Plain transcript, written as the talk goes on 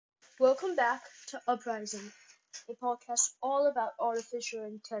Welcome back to Uprising, a podcast all about artificial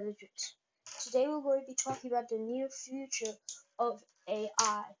intelligence. Today we're going to be talking about the near future of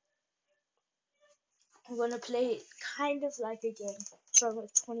AI. We're going to play it kind of like a game, starting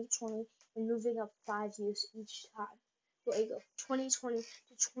with 2020 and moving up 5 years each time. We're going to go 2020 to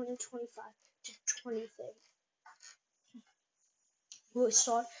 2025 to 2030. We'll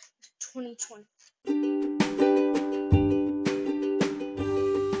start with 2020.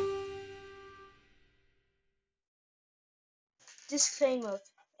 Disclaimer: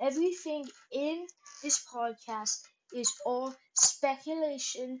 everything in this podcast is all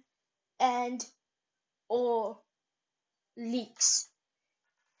speculation and or leaks.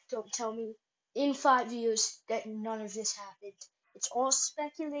 Don't tell me in 5 years that none of this happened. It's all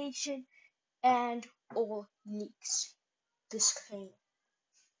speculation and or leaks. Disclaimer.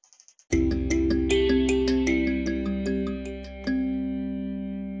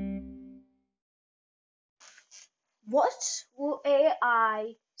 What will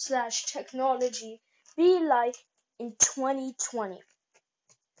AI/technology be like in 2020?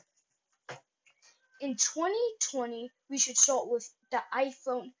 In 2020, we should start with the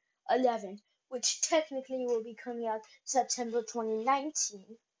iPhone 11, which technically will be coming out September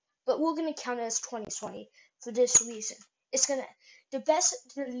 2019, but we're gonna count it as 2020 for this reason. The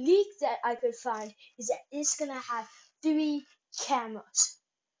leak that I could find is that it's gonna have 3 cameras.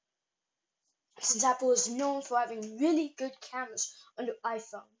 Since Apple is known for having really good cameras on their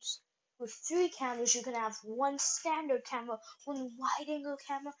iPhones. With 3 cameras, you can have one standard camera, one wide-angle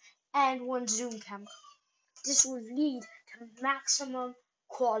camera, and one zoom camera. This will lead to maximum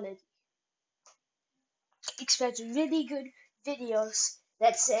quality. Expect really good videos,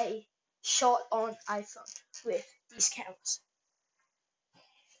 let's say, shot on iPhone with these cameras.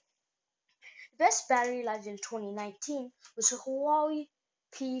 The best battery life in 2019 was the Huawei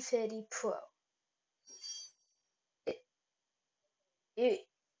P30 Pro.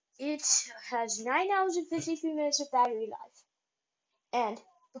 It has 9 hours and 53 minutes of battery life. And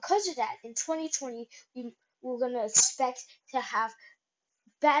because of that, in 2020, we're going to expect to have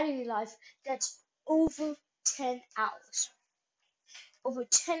battery life that's over 10 hours. Over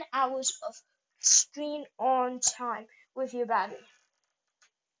 10 hours of screen on time with your battery.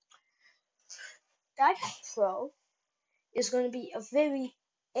 The iPad Pro is going to be a very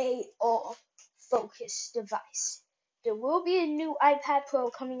AR focused device. There will be a new iPad Pro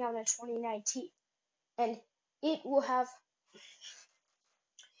coming out in 2019, and it will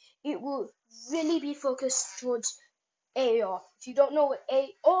really be focused towards AR. If you don't know what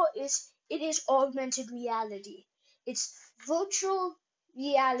AR is, it is augmented reality. It's virtual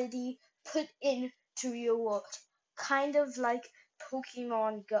reality put into real world, kind of like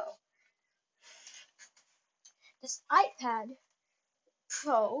Pokemon Go. This iPad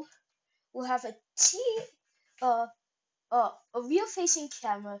Pro will have a rear-facing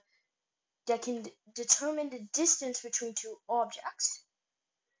camera that can determine the distance between 2 objects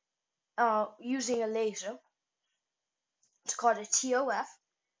using a laser. It's called a TOF.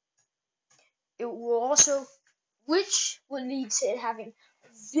 It will also, which will lead to it having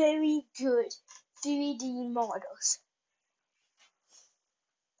very good 3D models.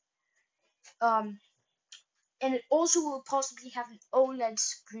 And it also will possibly have an OLED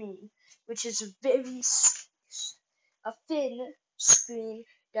screen, which is a thin screen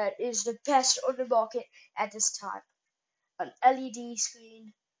that is the best on the market at this time. An LED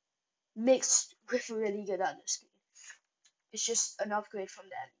screen mixed with a really good other screen. It's just an upgrade from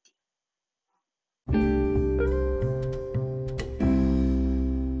the LED.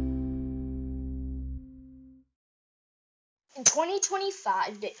 In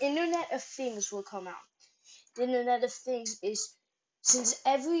 2025, the Internet of Things will come out. The Internet of Things is, since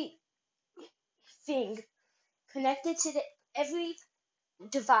every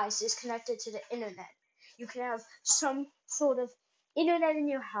device is connected to the internet, you can have some sort of internet in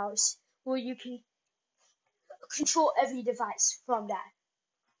your house where you can control every device from that.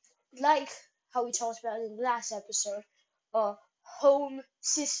 Like how we talked about in the last episode, a home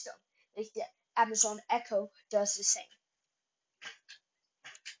system, like the Amazon Echo does the same.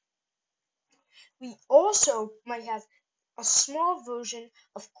 We also might have a small version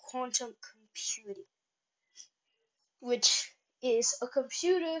of quantum computing, which is a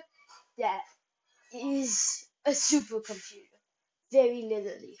computer that is a supercomputer, very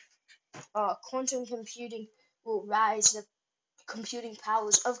literally. Quantum computing will rise the computing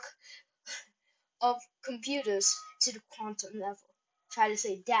powers of computers to the quantum level. Try to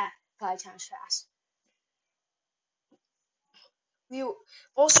say that 5 times fast.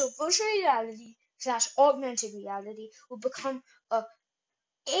 Also, virtual reality / augmented reality will become a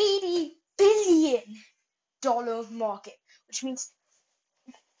 $80 billion market, which means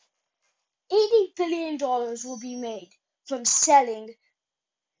 $80 billion will be made from selling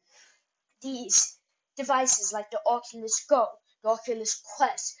these devices like the Oculus Go, the Oculus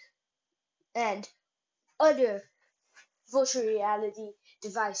Quest, and other virtual reality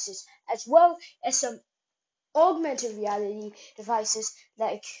devices, as well as some augmented reality devices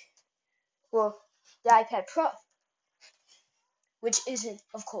like, well, the iPad Pro, which isn't,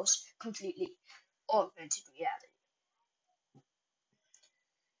 of course, completely augmented reality.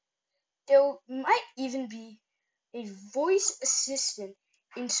 There might even be a voice assistant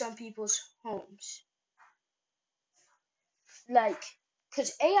in some people's homes. Like,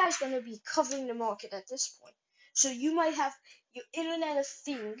 because AI is going to be covering the market at this point. So you might have your Internet of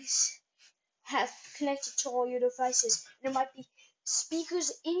Things have connected to all your devices. There might be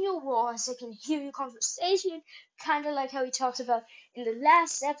speakers in your walls that can hear your conversation, kind of like how we talked about in the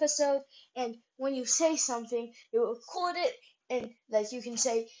last episode. And when you say something, it will record it, and like you can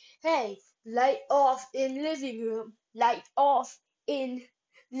say, "Hey, light off in living room, light off in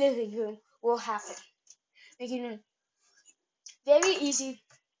living room," will happen, making it very easy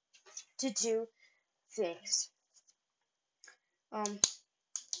to do things.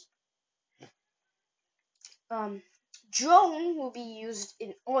 Drone will be used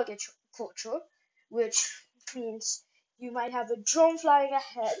in agriculture, which means you might have a drone flying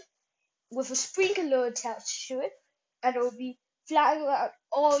ahead with a sprinkler attached to it, and it will be flying around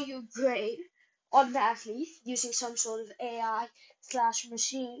all your grain automatically using some sort of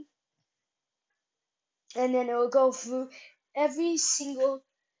AI/machine, and then it will go through every single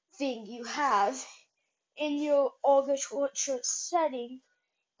thing you have in your agriculture setting,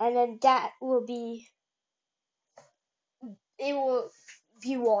 and then that will be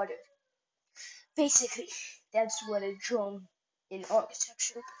watered. Basically, that's what a drone in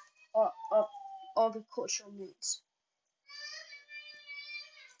architecture or agriculture means.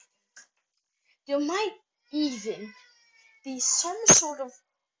 There might even be some sort of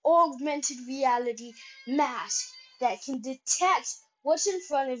augmented reality mask that can detect what's in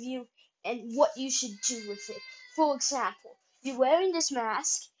front of you and what you should do with it. For example, you're wearing this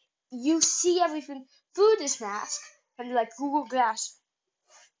mask, you see everything through this mask, and like Google Glass,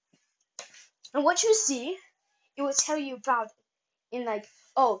 and what you see, it will tell you about it. In like,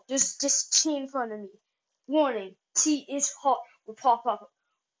 oh, there's this tea in front of me. Warning, tea is hot will pop up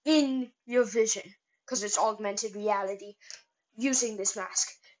in your vision because it's augmented reality using this mask.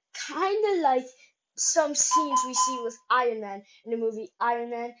 Kind of like some scenes we see with Iron Man in the movie Iron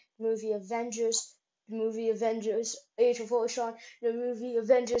Man, the movie Avengers, Age of Ultron, the movie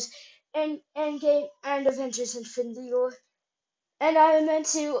Avengers Endgame, and Avengers Infinity War, and Iron Man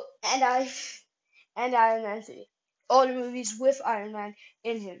 2, and Iron Man 3. All the movies with Iron Man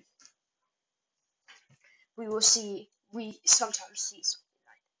in him. We sometimes see something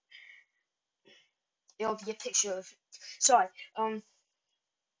like it'll be a picture of,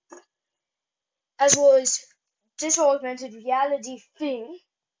 as well as this augmented reality thing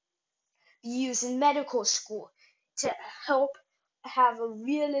used in medical school to help have a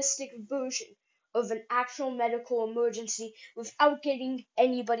realistic version of an actual medical emergency without getting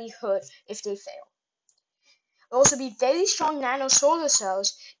anybody hurt if they fail. There will also be very strong nano solar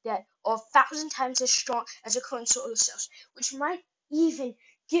cells that are 1,000 times as strong as the current solar cells, which might even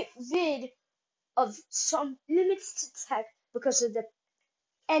get rid of some limits to tech because of the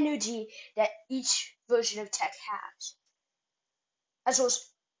energy that each version of tech has. As well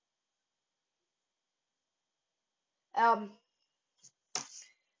as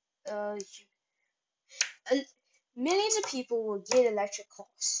millions of people will get electric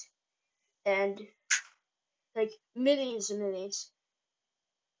cars, and like millions and millions,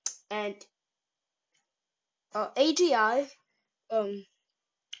 and AGI,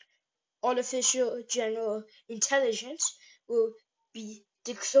 artificial general intelligence, will be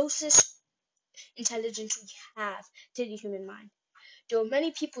the closest intelligence we have to the human mind. Though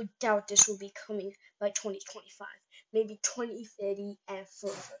many people doubt this will be coming by 2025, maybe 2030 and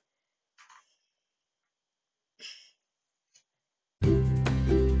further.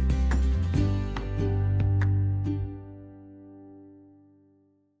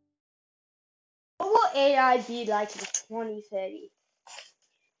 What will AI be like in 2030?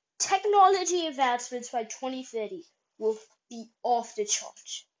 Technology advancements by 2030 will be off the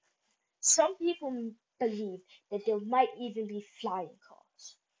charts. Some people believe that there might even be flying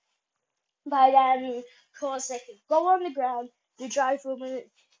cars. By that I mean cars that can go on the ground, they drive for a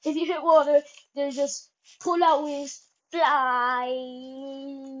minute. If you hit water, they just pull out wings, fly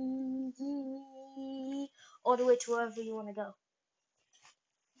all the way to wherever you want to go.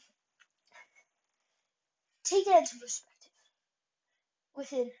 take that into perspective.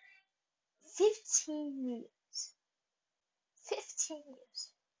 Within 15 years,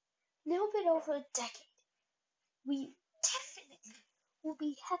 a little bit over a decade, we definitely will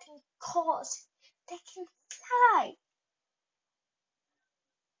be having cars that can fly.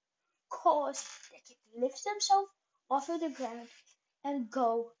 Cars that can lift themselves off of the ground and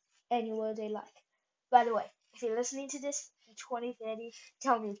go anywhere they like. By the way, if you're listening to this in 2030,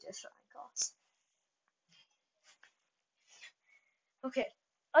 tell me if there's flying cars. Okay,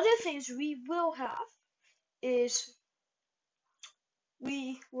 other things we will have is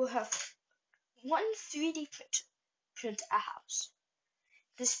we will have one 3D printer print a house.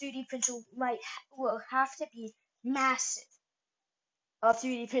 This 3D printer will have to be massive. A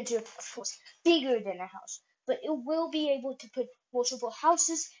 3D printer, of course, bigger than a house, but it will be able to print multiple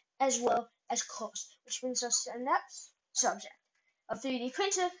houses as well as cars, which brings us to the next subject. A 3D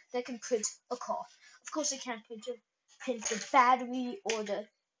printer that can print a car. Of course, it can't print the battery or the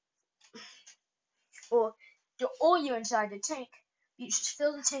oil inside the tank. You just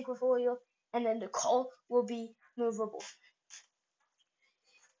fill the tank with oil, and then the car will be movable.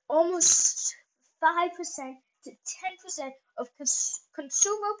 Almost 5% to 10% of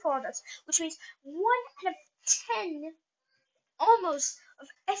consumer products, which means 1 out of 10, almost, of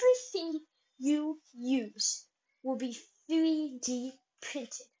everything you use will be 3D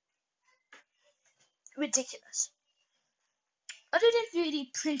printed. Ridiculous. Other than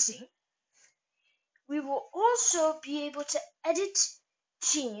 3D printing, we will also be able to edit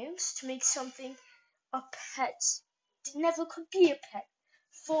genes to make something a pet that never could be a pet.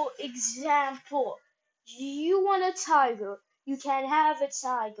 For example, you want a tiger, you can have a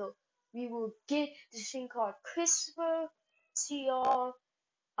tiger. We will get this thing called CRISPR, CRISPR,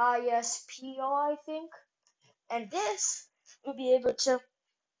 I think. And this will be able to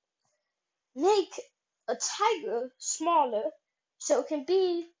make a tiger smaller so it can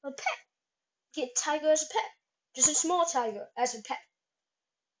be a pet. Get tiger as a pet. Just a small tiger as a pet.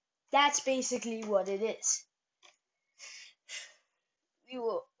 That's basically what it is. We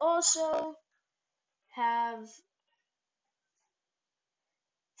will also have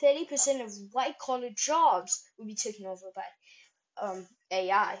 30% of white-collar jobs will be taken over by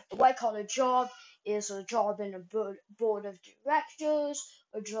AI. A white-collar job is a job in a board of directors,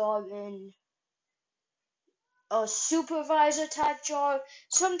 a job in a supervisor type job,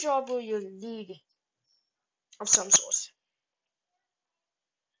 some job where you're leading of some sort.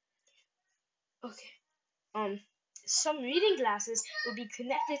 Okay. Some reading glasses will be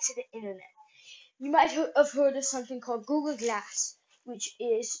connected to the internet. You might have heard of something called Google Glass, which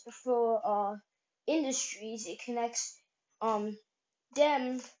is for industries. It connects them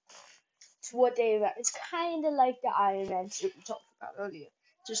to what they read. It's kind of like the Iron Man suit we talked about earlier,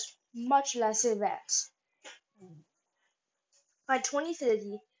 just much less advanced. By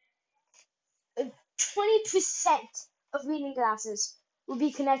 2030, 20% of reading glasses will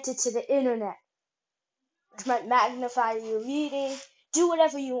be connected to the internet, which might magnify your reading, do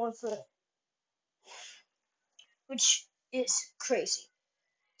whatever you want for it, which is crazy.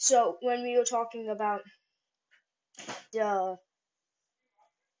 So when we were talking about the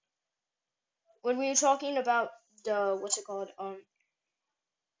what's it called,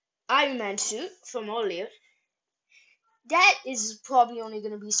 Iron Man suit from earlier, that is probably only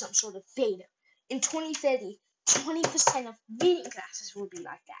going to be some sort of beta. In 2030, 20% of reading glasses will be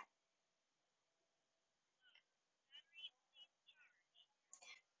like that.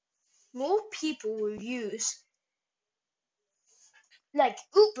 More people will use like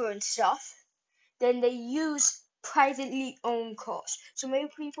Uber and stuff than they use privately owned cars. So many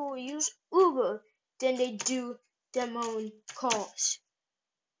people will use Uber than they do their own cars.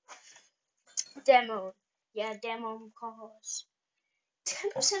 Demo cars.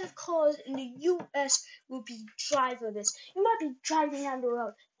 10% of cars in the US will be driverless. You might be driving down the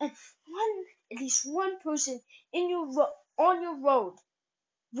road, and at least one person on your road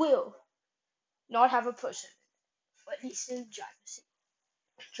will not have a person, or at least in the driver's seat.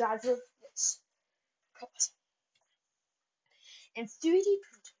 Driverless cars. And 3D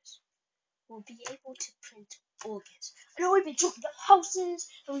printers will be able to print organs. I know we've been talking about houses,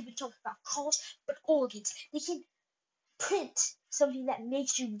 and we've been talking about cars, but organs. They can print something that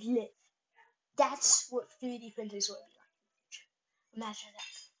makes you live. That's what 3D printers will be like in the future. Imagine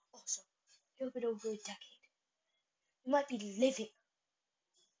that. Also, a little bit over a decade, you might be living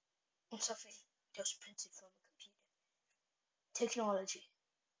on something that was printed from a computer. Technology.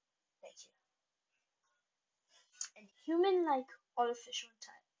 Thank you. And human-like artificial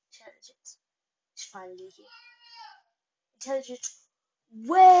intelligence is finally here. Intelligence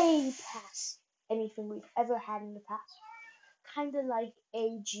way past anything we've ever had in the past. Kind of like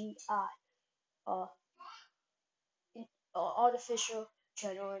AGI, uh, Artificial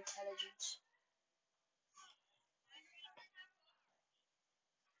General Intelligence.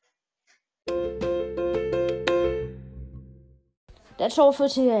 That's all for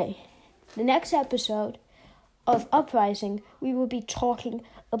today. The next episode of Uprising, we will be talking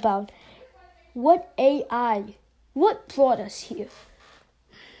about what brought us here.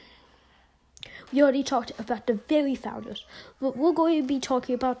 We already talked about the very founders, but we're going to be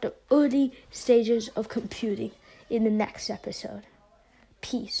talking about the early stages of computing in the next episode.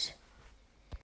 Peace.